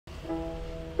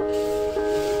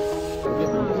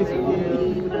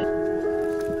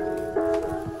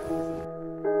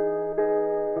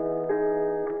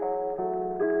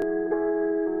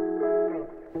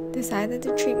Decided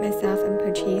to treat myself and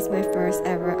purchase my first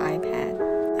ever iPad.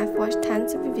 I've watched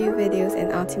tons of review videos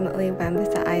and ultimately went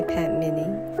with the iPad mini,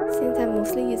 since I'm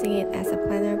mostly using it as a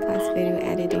planner plus video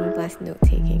editing plus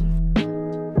note-taking.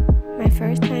 My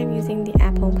first time using the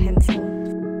Apple Pencil.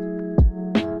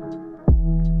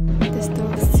 The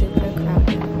store is super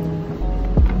crowded.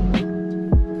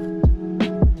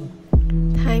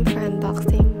 Time for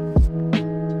unboxing.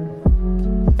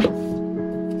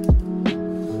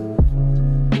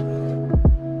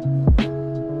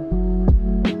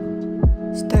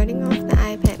 Starting off the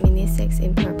iPad mini 6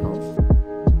 in purple.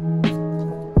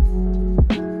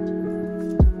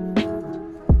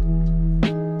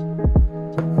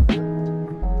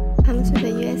 Comes with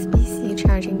a USB-C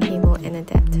charging cable and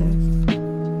adapter.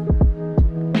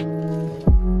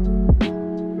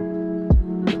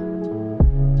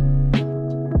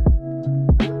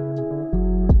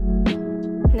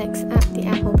 Next up, the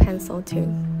Apple Pencil 2.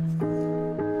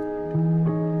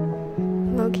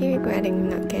 Low-key regretting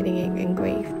not getting it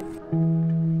engraved.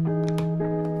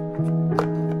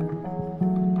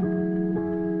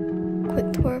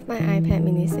 Quick tour of my iPad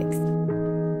mini 6.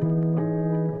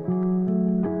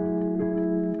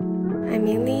 I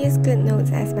mainly use Godlow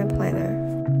as my planner.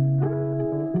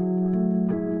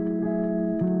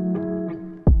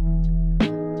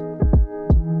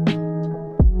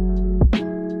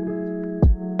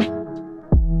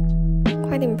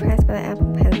 Quite impressed by the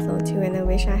Apple Pencil 2, and I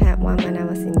wish I had one when I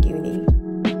was in uni.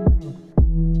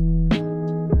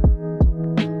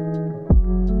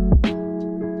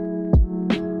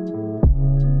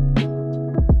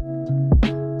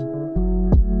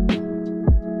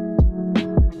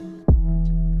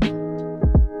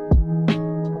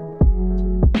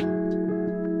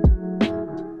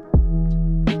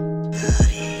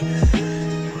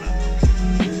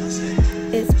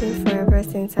 It's been forever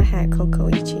since I had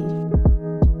kokoichi.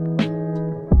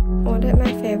 Ordered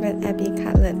my favorite ebi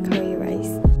cutlet curry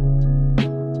rice.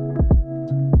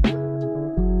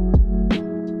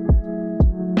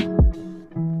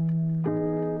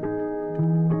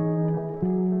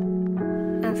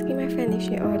 Asking my friend if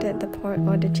she ordered the pork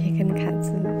or the chicken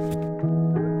katsu.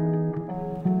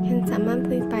 Can someone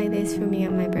please buy this for me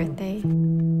on my birthday?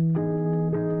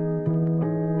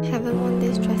 Haven't worn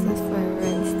these dresses forever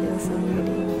and still so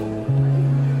pretty.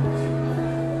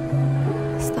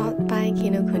 Stopped by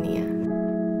Kinokuniya.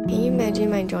 Can you imagine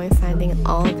my joy finding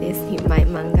all these Hypmic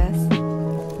mangas?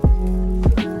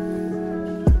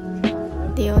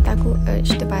 The otaku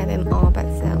urge to buy them all, but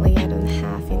sadly I don't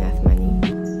have enough money.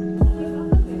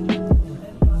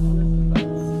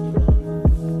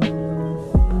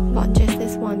 Bought just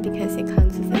this one because it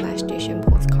comes with illustration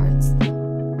postcards.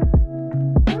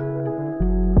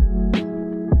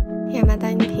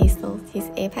 His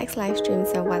Apex live streams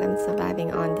are what I'm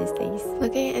surviving on these days.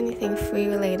 Looking at anything free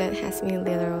related has me in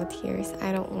literal tears.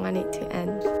 I don't want it to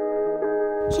end.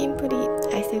 Kimpuri,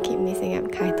 I still keep missing up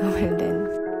Kaito and then.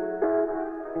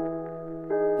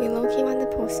 We low-key want the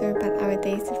poster, but our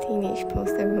days of teenage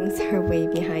poster rooms are way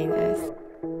behind us.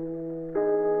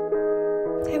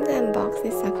 Time to unbox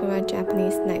this Sakura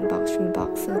Japanese snack box from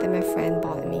Bokksu that my friend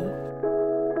bought me.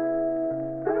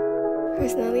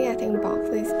 Personally, I think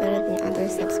Bokksu is better than other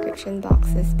subscription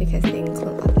boxes because they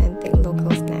include authentic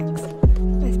local snacks.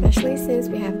 Especially since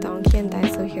we have Donkey and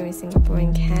Daiso here in Singapore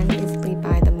and can easily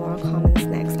buy the more common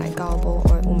snacks like Godlow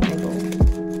or umaibo.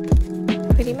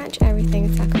 Pretty much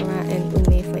everything Sakura and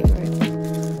ume flavored.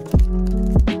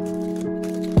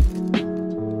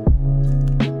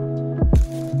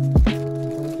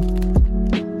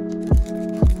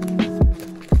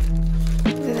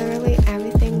 Literally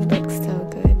everything looks so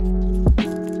good.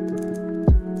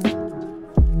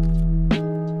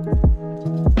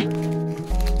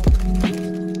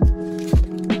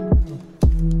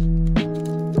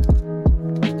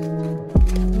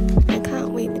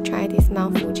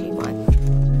 Mount Fuji one.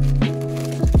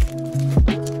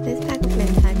 This pack of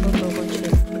mentaiko boba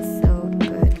chips is so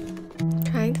good.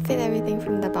 Trying to fit everything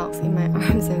from the box in my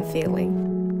arms and failing.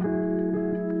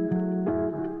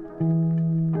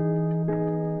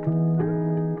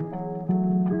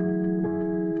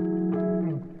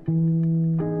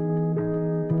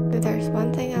 But there's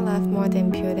one thing I love more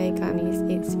than puree gummies,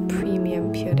 it's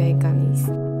premium puree gummies.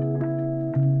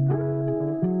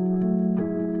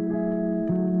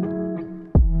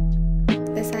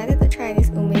 Decided to try this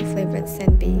ume flavored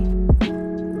senbei.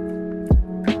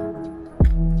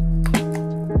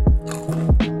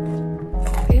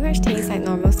 Pretty much tastes like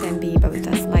normal senbei but with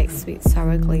a slight sweet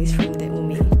sour glaze from the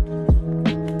ume.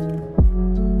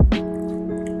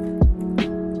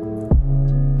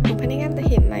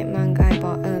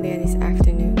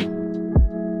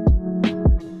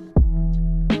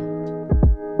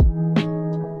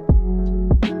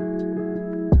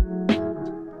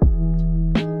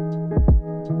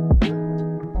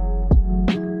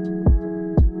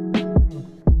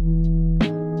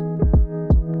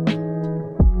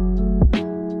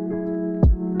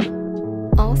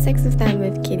 time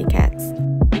with kitty cats.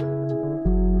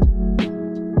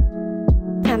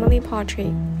 Family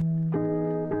portrait.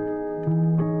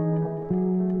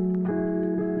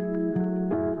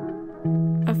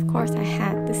 Of course, I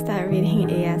had to start reading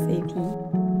ASAP.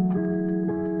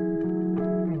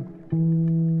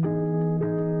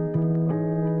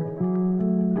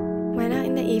 Went out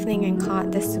in the evening and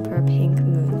caught the super pink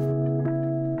moon.